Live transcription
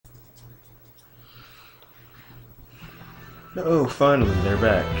Oh, finally, they're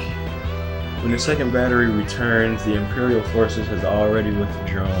back. When the second battery returns, the Imperial forces has already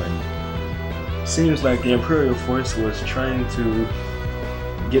withdrawn. Seems like the Imperial force was trying to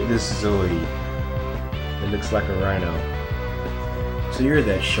get this Zoid. It looks like a rhino. So you're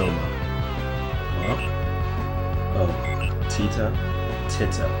that Shoma. Huh? Oh, Tita?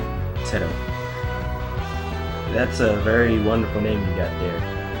 Tito. That's a very wonderful name you got there.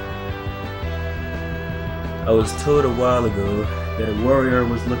 I was told a while ago that a warrior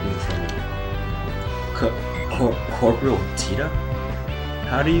was looking for me. Corporal Tita?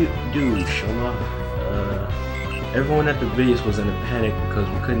 How do you do, Shoma? Everyone at the base was in a panic because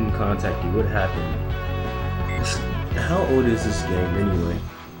we couldn't contact you. What happened? How old is this game anyway?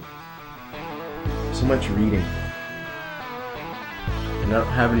 So much reading. And I don't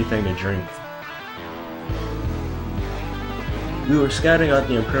have anything to drink. We were scouting out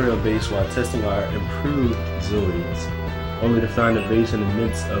the Imperial base while testing our improved Zoids, only to find the base in the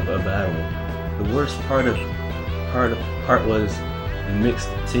midst of a battle. The worst part was the mixed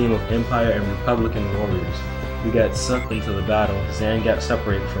team of Empire and Republican warriors. We got sucked into the battle. Zan got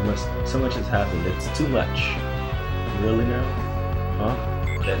separated from us. So much has happened. It's too much. Really now? Huh?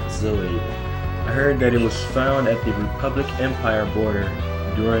 That Zoid. I heard that it was found at the Republic Empire border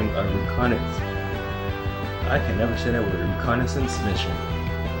during a reconnaissance. I can never say that word. Reconnaissance mission.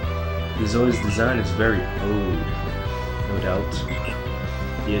 The Zoid's design is very old, no doubt.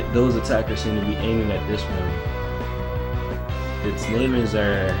 Yet those attackers seem to be aiming at this one. Its name is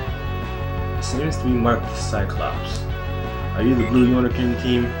seems to be marked Cyclops. Are you the Blue Unicorn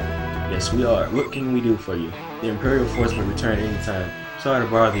team? Yes, we are. What can we do for you? The Imperial force will return anytime. Sorry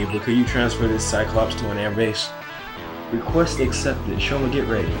to bother you, but could you transfer this Cyclops to an air base? Request accepted. Shoma, get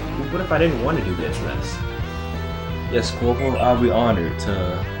ready. What if I didn't want to do business? Yes, Corporal, I'll be honored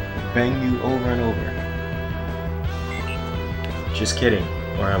to bang you over and over. Just kidding.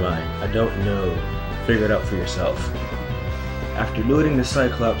 Or am I? I don't know. Figure it out for yourself. After loading the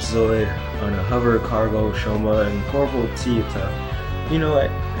Cyclops Zoid on a hover cargo, Shoma and Corporal Tita, you know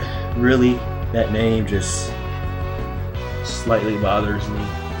what? Really, that name just slightly bothers me.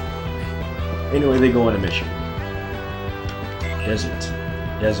 Anyway, they go on a mission.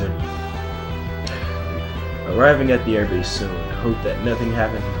 Desert. Arriving at the airbase soon. Hope that nothing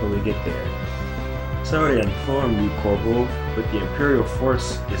happens until we get there. Sorry to inform you, Corporal, but the Imperial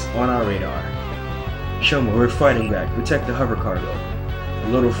force is on our radar. Shoma, we're fighting back. Protect the hover cargo. A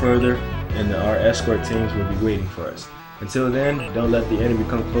little further, and our escort teams will be waiting for us. Until then, don't let the enemy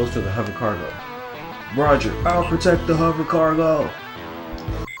come close to the hover cargo. Roger, I'll protect the hover cargo!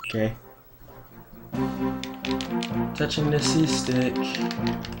 Okay. Touching the C-stick.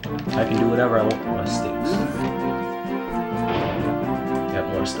 I can do whatever I want with my sticks. Got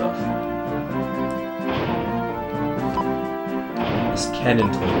more stuff. This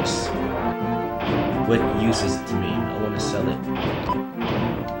cannon tortoise. What use is it to me? I want to sell it.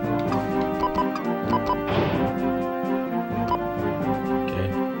 Okay.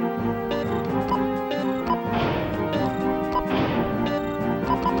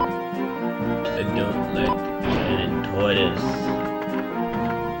 I don't like cannon tortoise.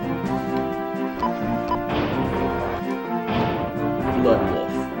 Blood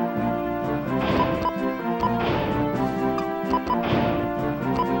wolf.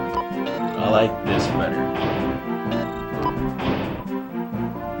 I like this better.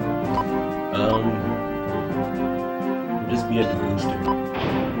 We'll just be at the booster.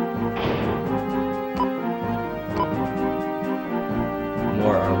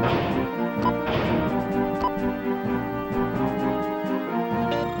 More armor.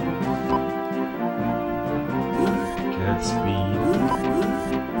 Okay, that's speed.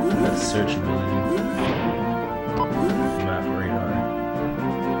 That's searchability. Map radar.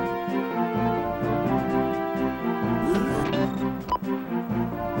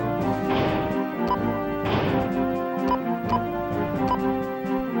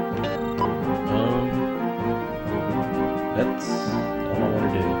 That's all I want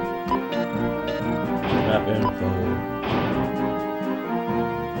to do. Map info.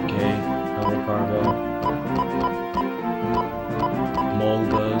 Okay, hover cargo.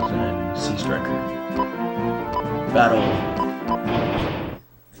 Molgas and Sea Striker. Battle.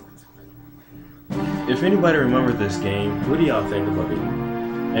 If anybody remembers this game, what do y'all think about it?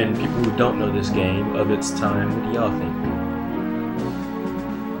 And people who don't know this game of its time, what do y'all think?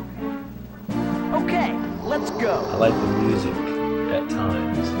 Okay, let's go. I like the music at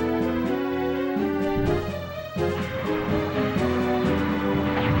times.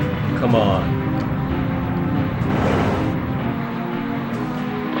 Come on.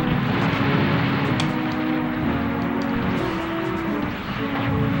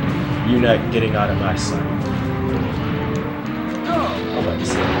 You're not getting out of my sight. Go! I'm about to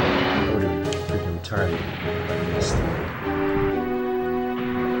say, I would have freaking retarded if I missed it.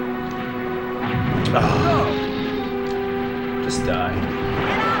 Oh. Just die.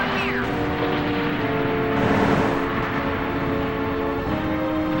 Get out of here!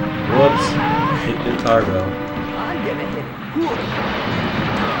 Whoops. Hit the cargo. I'm gonna hit it.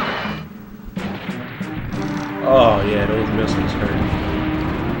 Oh yeah, those missiles hurt.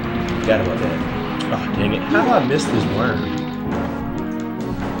 Forgot about that. Oh dang it. How do I miss this worm?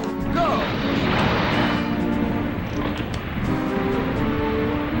 Go!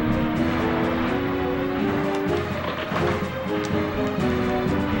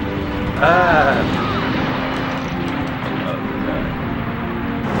 Ah! Oh god.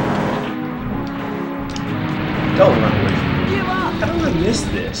 Don't run away from me. Give up! How do I miss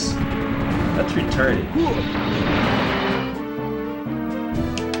this? That's retarded.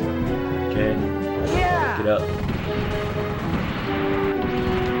 Okay. Yeah! Get up.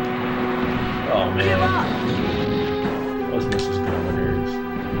 Oh Give man. up! Those missiles get on my nerves.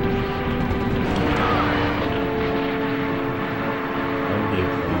 I'm being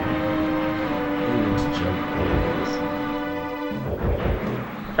afraid. Let's jump over this.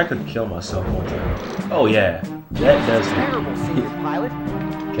 I could kill myself one time. Oh yeah. That does it. Terrible, senior pilot.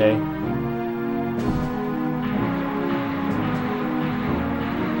 Okay.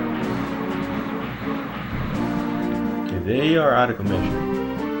 Okay, they are out of commission.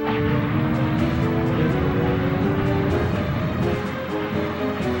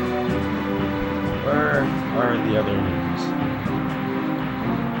 Where are the other enemies?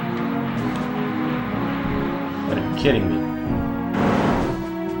 Are you kidding me?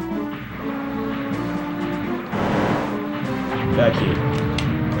 Back here.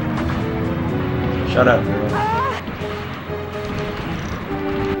 Shut up, girl.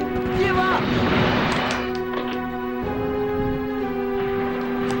 Give up!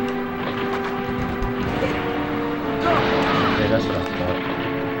 Okay, that's what I thought.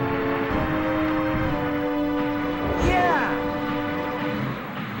 Yeah!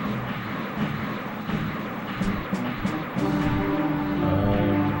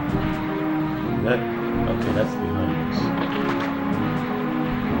 That okay, that's behind us.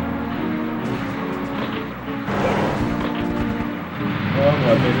 Oh,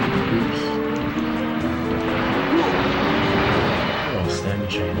 my baby. Oops. I don't stand a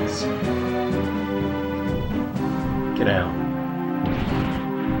chance. Get out.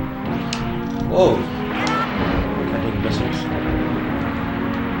 Whoa! Can I take missiles?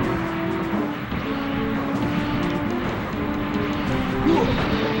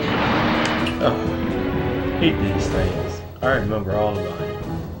 Oh, hate these things. I remember all about it.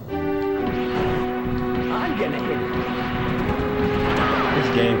 I'm gonna hit it. This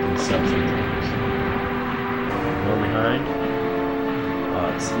game can suck sometimes. Go behind.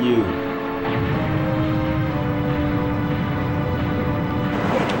 Oh, it's you.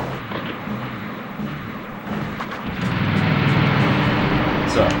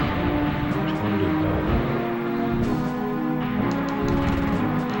 What's up? Which one do you go?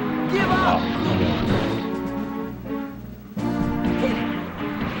 Give Oh, up! come on. Hit it.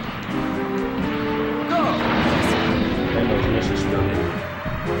 Go! And those missiles still hit.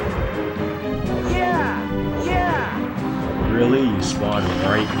 Yeah! Yeah! Really? You spawned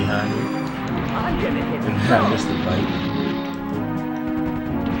right behind me? I'm gonna hit And it. I missed the fight.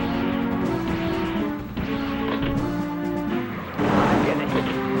 I'm gonna hit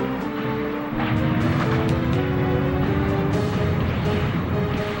it.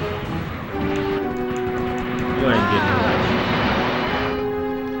 You ain't getting away.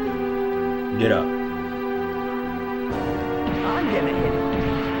 Get up. I'm gonna hit it.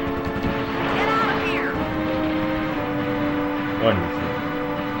 Get out of here! Wonderful.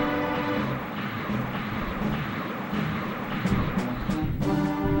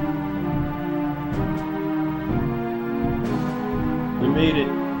 We made it.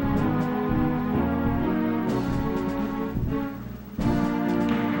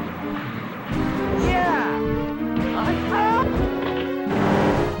 Yeah!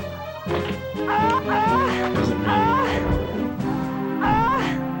 Doesn't mean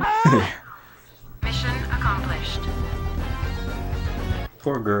Mission accomplished.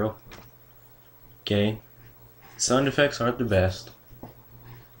 poor girl. Okay. Sound effects aren't the best.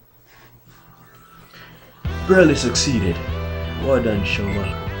 Barely succeeded. Well done, Shoma.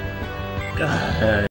 God.